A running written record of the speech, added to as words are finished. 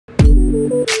Hey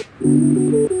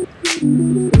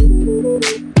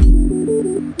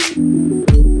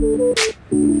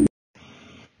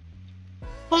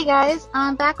guys,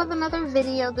 I'm back with another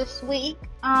video this week.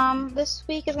 This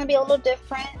week is gonna be a little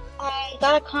different. I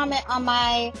got a comment on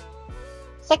my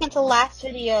second to last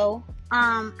video,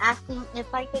 asking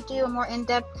if I could do a more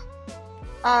in-depth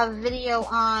video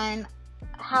on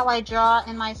how I draw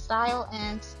and my style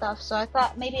and stuff. So I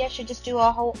thought maybe I should just do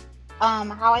a whole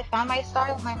how I found my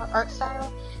style, my art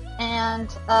style, and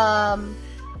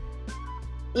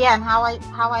yeah, and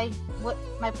what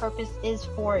my purpose is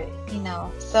for it, you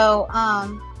know. So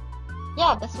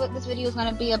yeah, that's what this video is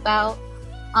going to be about.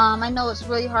 I know it's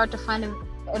really hard to find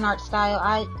an art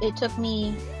style. It took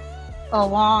me a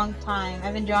long time.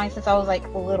 I've been drawing since I was like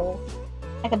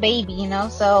a baby, you know.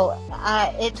 So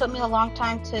it took me a long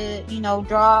time to, you know,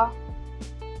 draw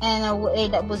in a way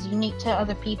that was unique to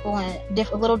other people and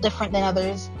a little different than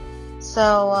others.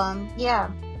 So yeah,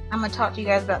 I'm gonna talk to you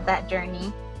guys about that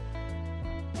journey.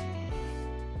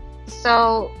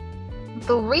 So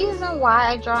the reason why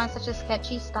I draw in such a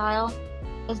sketchy style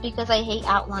is because I hate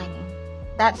outlining.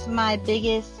 That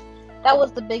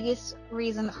was the biggest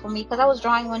reason for me, because I was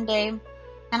drawing one day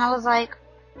and I was like,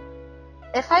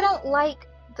 if I don't like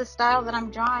the style that I'm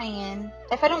drawing in,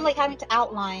 if I don't like having to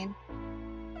outline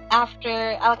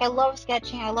I love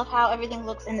sketching, I love how everything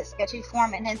looks in its sketchy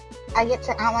form, and then I get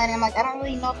to outline and I'm like, I don't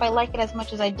really know if I like it as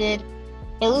much as I did.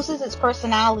 It loses its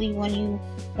personality when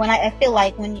I feel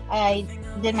like when I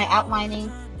did my outlining.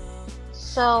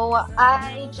 So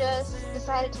I just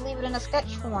decided to leave it in a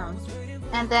sketch form.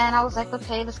 And then I was like,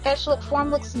 okay, the sketch form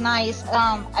looks nice.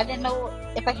 I didn't know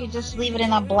if I could just leave it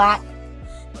in a black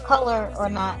color or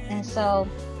not. And so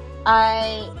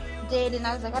I did, and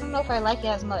I was like, I don't know if I like it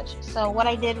as much. So what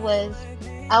I did was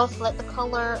I will select the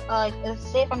color,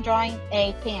 say if I'm drawing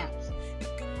a pants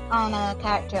on a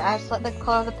character, I select the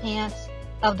color of the pants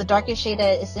of the darkest shade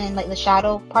that is in like the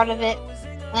shadow part of it,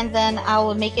 and then I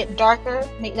would make it darker,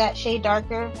 make that shade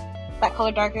darker, that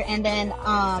color darker, and then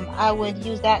I would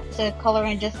use that to color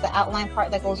in just the outline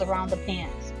part that goes around the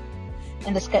pants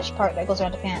and the sketch part that goes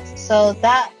around the pants. So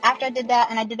that after I did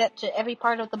that, and I did that to every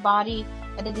part of the body,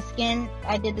 I did the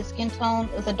skin tone,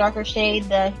 it was a darker shade,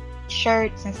 the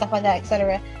shirts and stuff like that,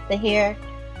 etc., the hair.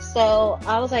 So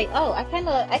I was like, oh, I kind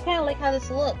of like how this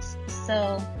looks.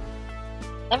 So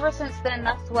ever since then,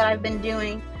 that's what I've been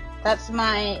doing. That's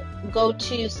my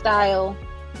go-to style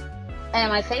and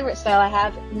my favorite style I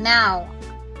have now.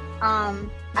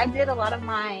 I did a lot of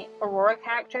my Aurora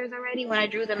characters already when I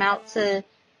drew them out to,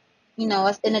 you know,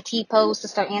 in a T-pose to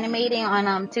start animating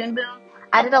on Toonbill.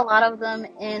 I did a lot of them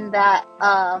in that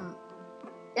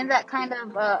kind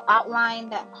of outline,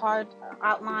 that hard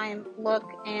outline look,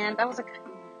 and I was like,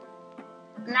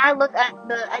 now I look at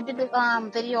I did the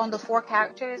video on the 4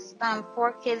 characters,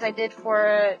 4 kids I did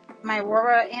for my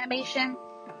Aurora animation,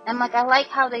 and like I like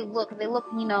how they look. They look,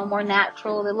 you know, more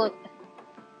natural. They look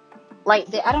like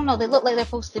I don't know, they look like they're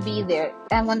supposed to be there.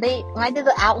 And when I did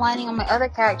the outlining on my other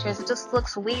characters, it just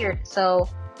looks weird. So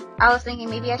I was thinking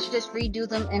maybe I should just redo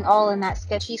them in that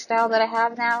sketchy style that I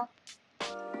have now.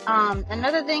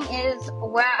 Another thing is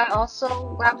where I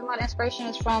also grabbed a lot of inspiration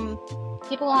is from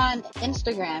people on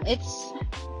Instagram. It's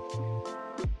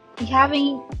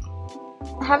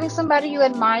having somebody you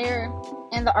admire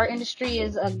in the art industry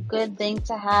is a good thing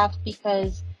to have,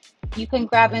 because you can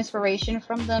grab inspiration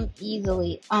from them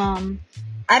easily. I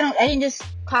didn't just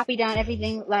copy down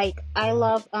everything. Like I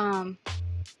love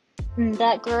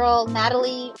that girl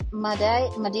Natalie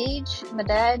Madej,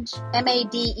 Madej.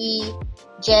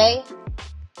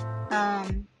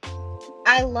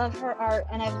 I love her art,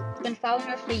 and I've been following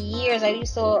her for years. I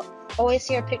used to always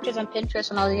see her pictures on Pinterest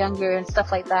when I was younger and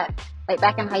stuff like that, like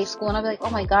back in high school, and I'd be like, oh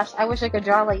my gosh, I wish I could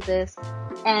draw like this.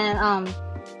 And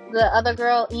the other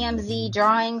girl, EMZ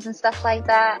Drawings and stuff like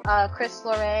that,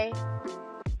 Christina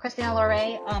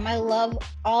Lorre, I love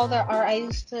all their art. I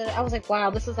was like, wow,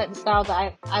 this is like the style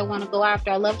that I want to go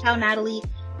after. I loved how Natalie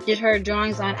did her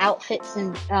drawings on outfits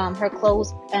and her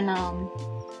clothes, and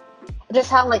just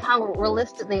how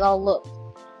realistic they all looked.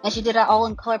 And she did it all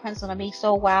in color pencil, and I made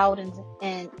so wowed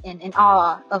and in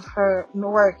awe of her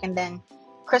work. And then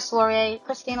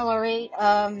Christina Lorre,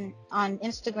 on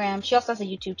Instagram, she also has a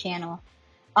YouTube channel.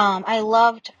 I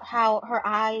loved how her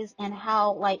eyes and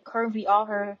how like curvy all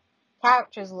her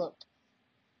characters looked,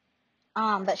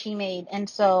 that she made. And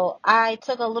so I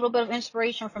took a little bit of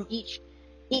inspiration from each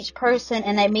person,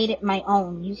 and I made it my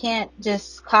own. You can't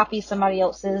just copy somebody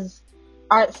else's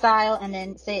art style and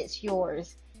then say it's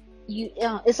yours.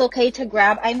 It's okay to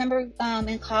grab. I remember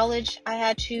in college I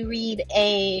had to read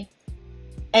a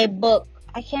book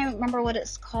I can't remember what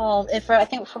it's called. I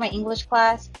think for my English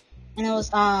class, and it was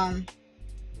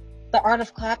the art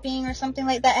of copying or something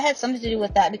like that. It had something to do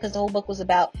with that because the whole book was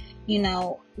about,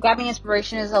 grabbing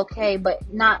inspiration is okay,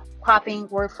 but not copying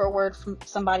word for word from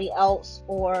somebody else,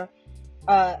 or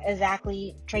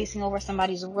exactly tracing over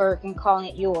somebody's work and calling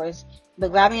it yours.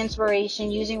 But grabbing inspiration,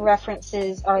 using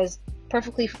references is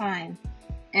perfectly fine.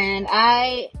 And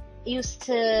I used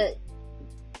to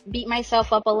beat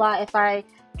myself up a lot if I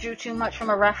drew too much from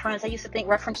a reference. I used to think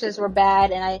references were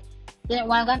bad, and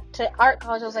when I got to art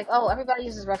college, I was like, oh, everybody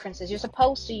uses references. You're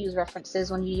supposed to use references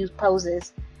when you use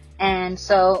poses. And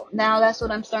so now that's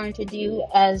what I'm starting to do.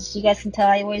 As you guys can tell,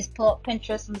 I always pull up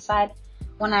Pinterest on the side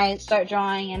when I start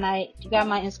drawing, and I got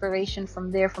my inspiration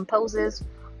from there, from poses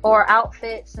or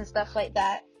outfits and stuff like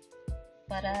that.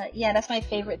 But yeah, that's my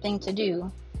favorite thing to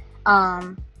do.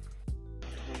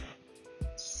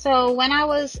 So when I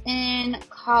was in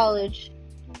college,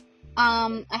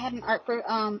 I had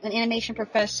an animation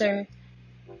professor.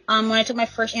 When I took my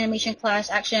first animation class,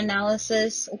 Action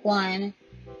Analysis 1,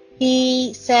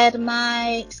 he said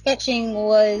my sketching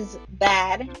was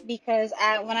bad because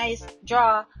when I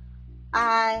draw,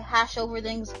 I hash over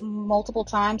things multiple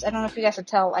times. I don't know if you guys could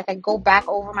tell. Like, I go back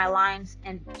over my lines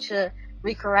and to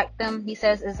recorrect them. He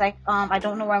says it's like I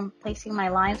don't know where I'm placing my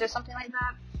lines or something like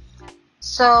that.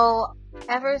 So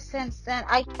ever since then,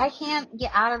 I can't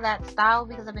get out of that style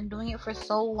because I've been doing it for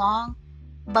so long.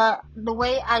 But the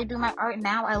way I do my art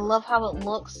now, I love how it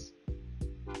looks,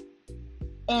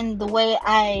 and the way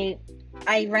I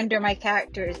render my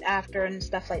characters after and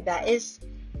stuff like that.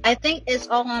 I think it's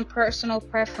all on personal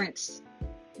preference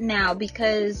now,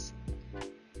 because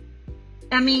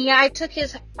I took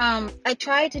his I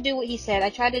tried to do what he said. I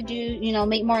tried to do,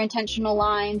 make more intentional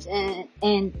lines,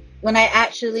 and when I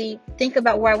actually think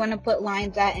about where I want to put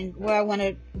lines at and where I want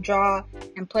to draw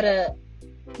and put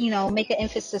make an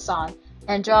emphasis on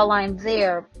and draw a line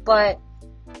there. But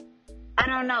I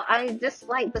don't know, I just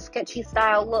like the sketchy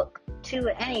style look to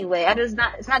it anyway. It's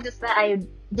not just that I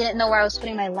didn't know where I was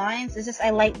putting my lines, it's just I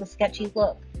like the sketchy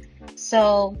look.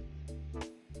 So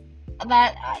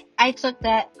that I took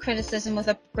that criticism with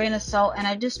a grain of salt, and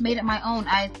I just made it my own.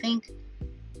 I think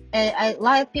a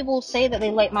lot of people say that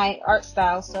they like my art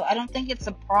style, so I don't think it's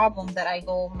a problem that I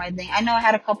go over my thing. I know I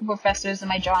had a couple professors in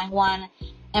my drawing 1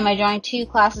 and my drawing 2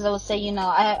 classes that would say,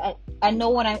 I know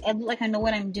what I look like I know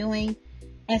what I'm doing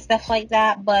and stuff like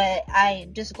that, but I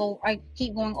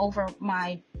keep going over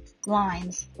my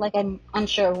lines like I'm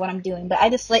unsure of what I'm doing. But I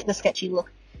just like the sketchy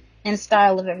look and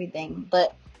style of everything.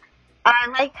 But I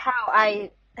like how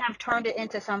I have turned it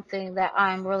into something that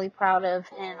I'm really proud of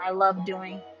and I love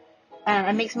doing. And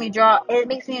it makes me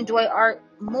enjoy art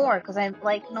more because I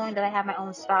like knowing that I have my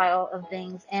own style of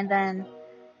things. And then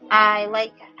I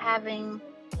like having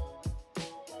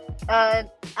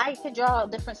I could draw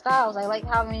different styles. I like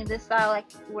having this style, like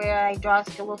where I draw a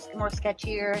little more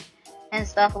sketchier and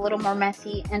stuff, a little more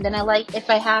messy. And then I like, if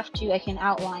I have to, I can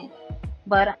outline.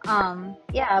 But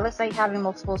yeah, I just like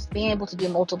being able to do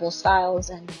multiple styles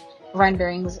and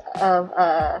renderings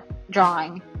of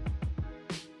drawing.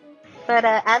 But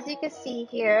as you can see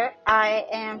here, I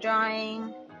am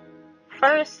drawing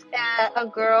first a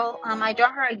girl. I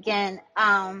draw her again.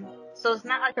 So it's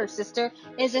not like her sister.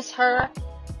 It's just her.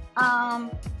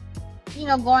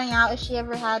 Going out, if she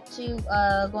ever had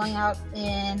to, going out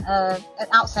in an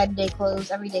outside day clothes,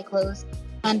 everyday clothes.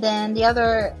 And then the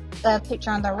other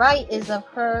picture on the right is of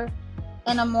her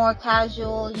in a more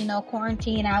casual,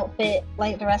 quarantine outfit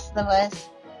like the rest of us,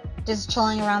 just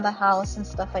chilling around the house and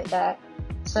stuff like that.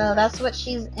 So that's what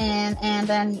she's in. And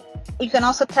then you can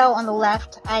also tell on the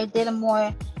left,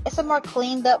 it's a more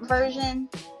cleaned up version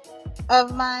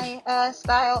of my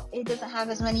style. It doesn't have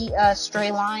as many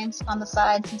stray lines on the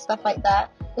sides and stuff like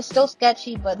that. It's still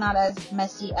sketchy, but not as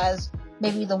messy as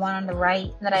maybe the one on the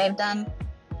right that I have done.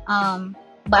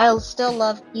 But I still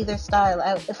love either style.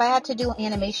 If I had to do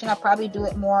animation, I'd probably do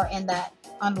it more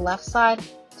on the left side,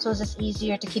 so it's just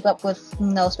easier to keep up with,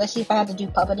 especially if I had to do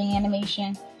puppeting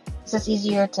animation. It's just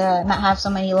easier to not have so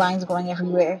many lines going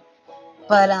everywhere.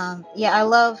 But yeah, I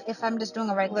love, if I'm just doing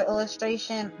a regular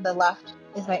illustration, the left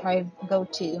is like my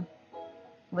go-to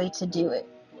way to do it.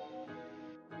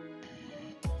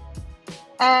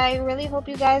 I really hope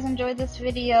you guys enjoyed this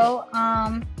video.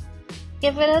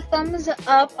 Give it a thumbs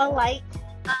up, a like,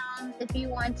 if you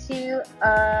want to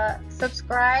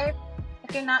subscribe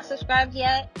if you're not subscribed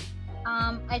yet.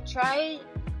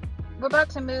 We're about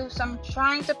to move, so I'm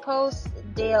trying to post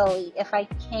daily if I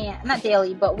can. Not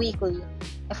daily, but weekly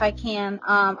if I can.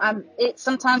 It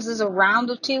sometimes is around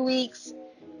the 2 weeks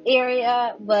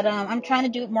area, but I'm trying to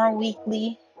do it more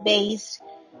weekly based.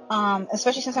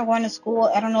 Especially since I'm going to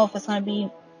school. I don't know if it's going to be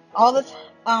all the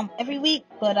every week,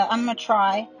 but I'm gonna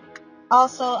try.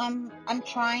 Also, I'm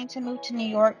trying to move to New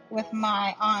York with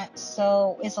my aunt,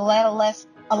 so it's a lot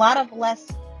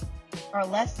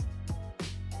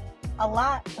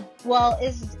well,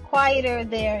 it's quieter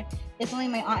there. It's only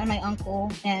my aunt and my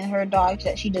uncle and her dog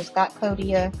that she just got,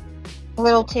 Cody, a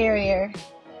little terrier,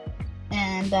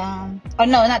 and oh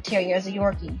no, not terrier, it's a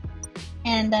Yorkie.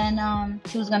 And then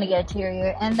she was gonna get a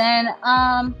terrier, and then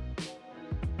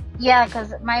yeah,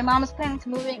 because my mom is planning to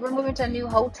we're moving to a new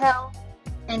hotel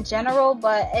in general,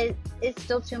 but it's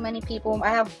still too many people. I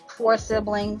have 4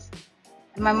 siblings,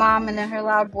 my mom, and then her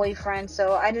loud boyfriend.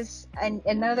 So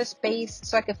another space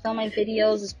so I could film my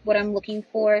videos is what I'm looking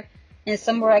for, and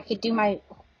somewhere I could do my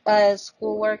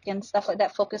schoolwork and stuff like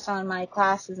that, focus on my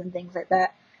classes and things like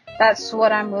that. That's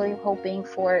what I'm really hoping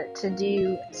for to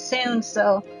do soon.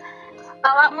 So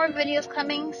a lot more videos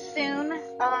coming soon.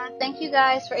 Thank you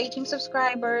guys for 18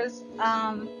 subscribers.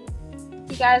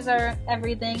 You guys are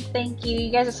everything. Thank you.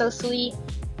 You guys are so sweet.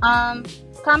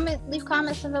 Leave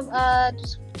comments in the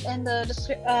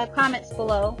comments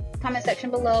below, comment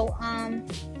section below.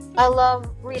 I love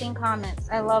reading comments.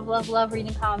 I love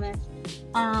reading comments.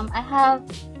 I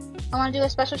want to do a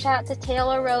special shout out to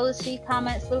Taylor Rose. She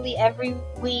comments literally every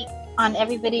week on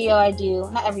every video I do.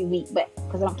 Not every week, but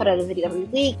because I don't put out a video every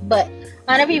week, but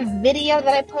on every video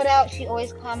that I put out, she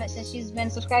always comments, and she's been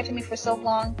subscribed to me for so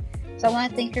long. So I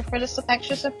want to thank her for the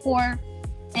extra support.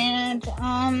 And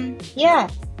yeah,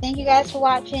 thank you guys for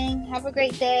watching. Have a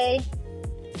great day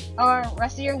or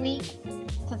rest of your week,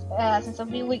 since it'll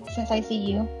be a week since I see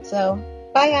you. So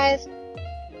bye guys.